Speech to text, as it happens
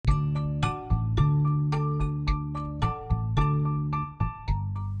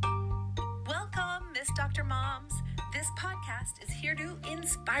Dr. Moms. This podcast is here to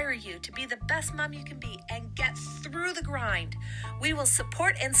inspire you to be the best mom you can be and get through the grind. We will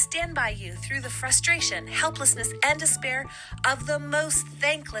support and stand by you through the frustration, helplessness, and despair of the most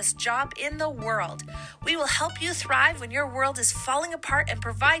thankless job in the world. We will help you thrive when your world is falling apart and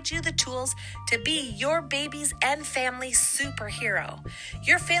provide you the tools to be your baby's and family's superhero.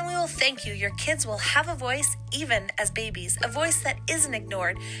 Your family will thank you. Your kids will have a voice, even as babies, a voice that isn't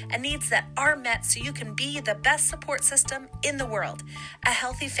ignored and needs that are met so you can be the best support system in the world. A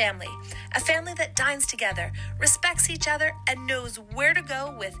healthy family, a family that dines together, respects each other, and knows where to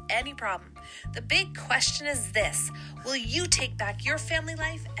go with any problem. The big question is this: will you take back your family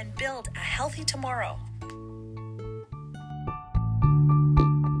life and build a healthy tomorrow?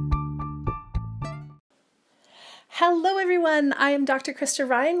 Hello everyone, I am Dr. Krista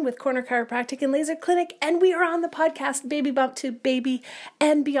Ryan with Corner Chiropractic and Laser Clinic, and we are on the podcast Baby Bump to Baby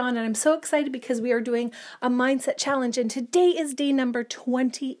and Beyond, and I'm so excited because we are doing a mindset challenge, and today is day number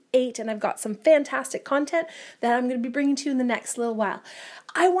 28, and I've got some fantastic content that I'm going to be bringing to you in the next little while.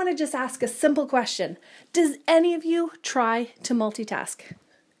 I want to just ask a simple question. Does any of you try to multitask?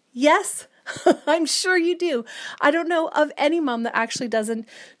 Yes? I'm sure you do. I don't know of any mom that actually doesn't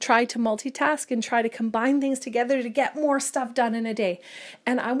try to multitask and try to combine things together to get more stuff done in a day.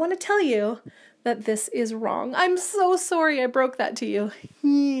 And I want to tell you that this is wrong. I'm so sorry I broke that to you.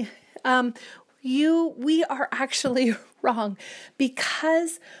 We are actually wrong,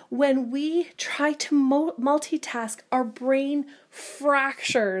 because when we try to multitask, our brain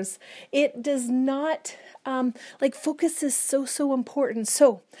fractures. It does not, focus is so important.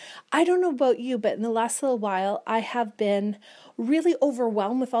 So I don't know about you, but in the last little while, I have been really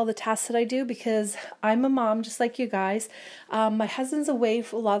overwhelmed with all the tasks that I do because I'm a mom just like you guys. My husband's away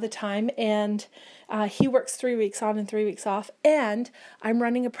for a lot of the time, and he works 3 weeks on and 3 weeks off, and I'm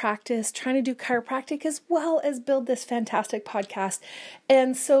running a practice, trying to do chiropractic as well as build this fantastic podcast.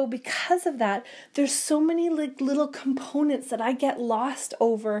 And so because of that, there's so many little components that I get lost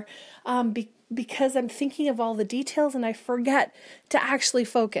over because I'm thinking of all the details and I forget to actually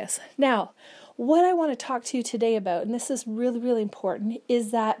focus. Now, what I want to talk to you today about, and this is really, really important,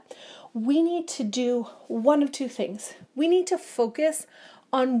 is that we need to do one of two things. We need to focus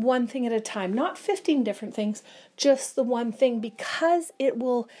on one thing at a time, not 15 different things, just the one thing, because it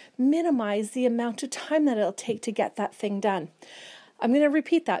will minimize the amount of time that it'll take to get that thing done. I'm going to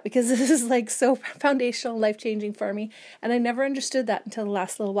repeat that because this is so foundational, life-changing for me, and I never understood that until the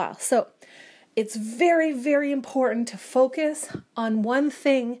last little while. So it's very, very important to focus on one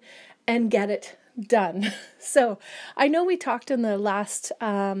thing and get it done. So I know we talked in the last,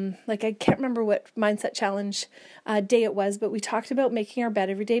 I can't remember what mindset challenge day it was, but we talked about making our bed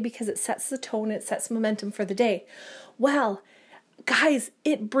every day because it sets the tone, it sets momentum for the day. Well, guys,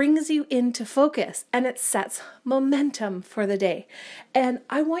 it brings you into focus and it sets momentum for the day. And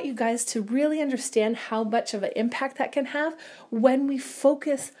I want you guys to really understand how much of an impact that can have when we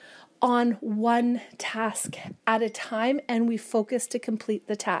focus on one task at a time and we focus to complete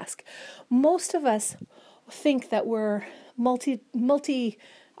the task. Most of us think that we're multi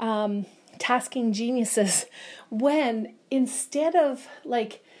tasking geniuses when instead of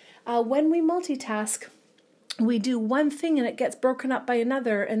when we multitask, we do one thing and it gets broken up by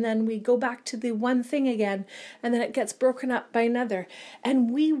another, and then we go back to the one thing again, and then it gets broken up by another. And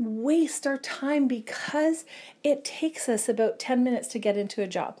we waste our time because it takes us about 10 minutes to get into a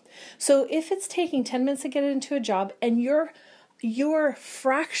job. So if it's taking 10 minutes to get into a job and you're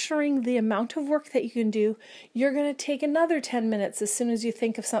fracturing the amount of work that you can do, you're going to take another 10 minutes as soon as you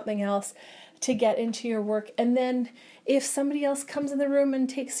think of something else to get into your work. And then if somebody else comes in the room and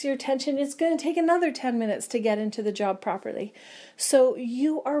takes your attention, it's going to take another 10 minutes to get into the job properly. So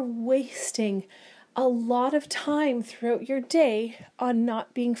you are wasting a lot of time throughout your day on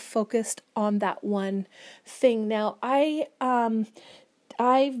not being focused on that one thing. Now, I've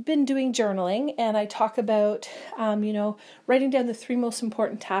been doing journaling, and I talk about, writing down the 3 most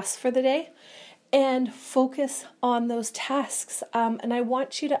important tasks for the day and focus on those tasks. And I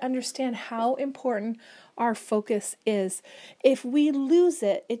want you to understand how important our focus is. If we lose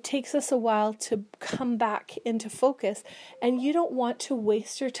it, it takes us a while to come back into focus, and you don't want to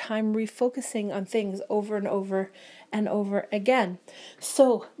waste your time refocusing on things over and over and over again.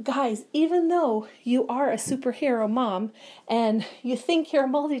 So guys, even though you are a superhero mom and you think you're a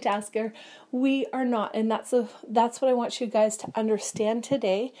multitasker, we are not. And that's what I want you guys to understand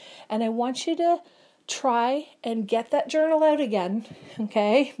today. And I want you to try and get that journal out again,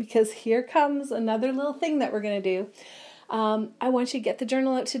 okay? Because here comes another little thing that we're going to do. I want you to get the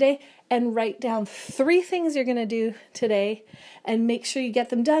journal out today and write down 3 things you're going to do today and make sure you get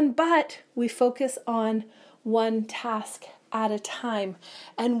them done. But we focus on one task at a time.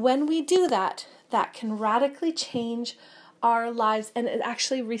 And when we do that, that can radically change our lives. And it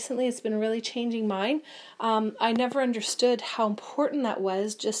actually recently it's been really changing mine. I never understood how important that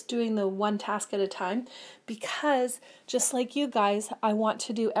was, just doing the one task at a time, because just like you guys, I want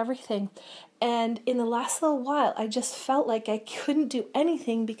to do everything. And in the last little while, I just felt like I couldn't do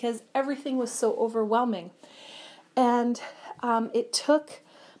anything because everything was so overwhelming. And it took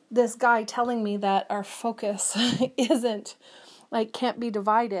this guy telling me that our focus can't be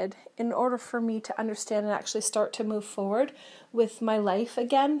divided in order for me to understand and actually start to move forward with my life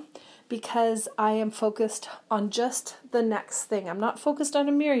again, because I am focused on just the next thing. I'm not focused on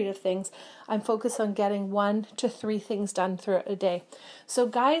a myriad of things. I'm focused on getting 1 to 3 things done throughout a day. So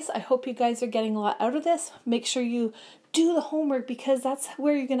guys, I hope you guys are getting a lot out of this. Make sure you do the homework, because that's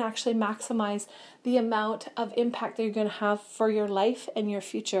where you're going to actually maximize the amount of impact that you're going to have for your life and your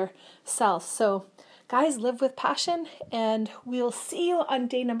future self. So guys, live with passion, and we'll see you on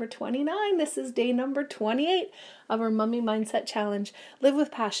day number 29. This is day number 28 of our Mummy Mindset Challenge. Live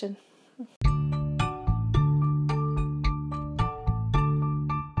with passion.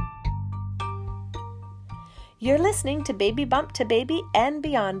 You're listening to Baby Bump to Baby and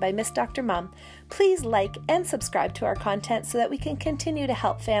Beyond by Miss Dr. Mom. Please like and subscribe to our content so that we can continue to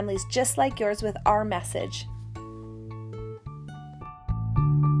help families just like yours with our message.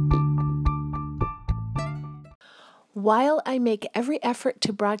 While I make every effort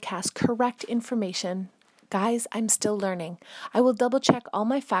to broadcast correct information, guys, I'm still learning. I will double check all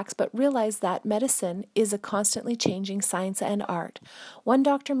my facts, but realize that medicine is a constantly changing science and art. One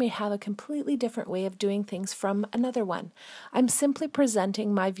doctor may have a completely different way of doing things from another one. I'm simply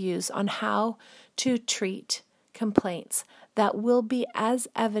presenting my views on how to treat complaints that will be as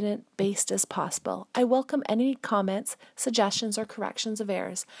evidence-based as possible. I welcome any comments, suggestions, or corrections of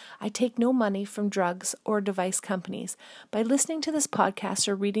errors. I take no money from drugs or device companies. By listening to this podcast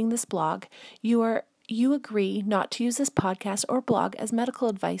or reading this blog, you agree not to use this podcast or blog as medical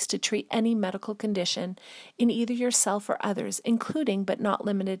advice to treat any medical condition in either yourself or others, including but not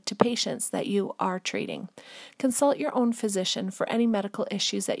limited to patients that you are treating. Consult your own physician for any medical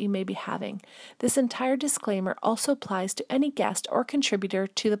issues that you may be having. This entire disclaimer also applies to any guest or contributor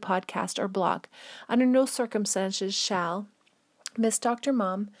to the podcast or blog. Under no circumstances shall Miss Dr.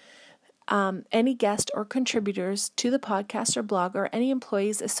 Mom, any guest or contributors to the podcast or blog, or any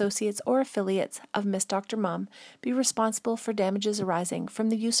employees, associates, or affiliates of Miss Dr. Mom be responsible for damages arising from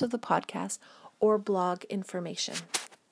the use of the podcast or blog information.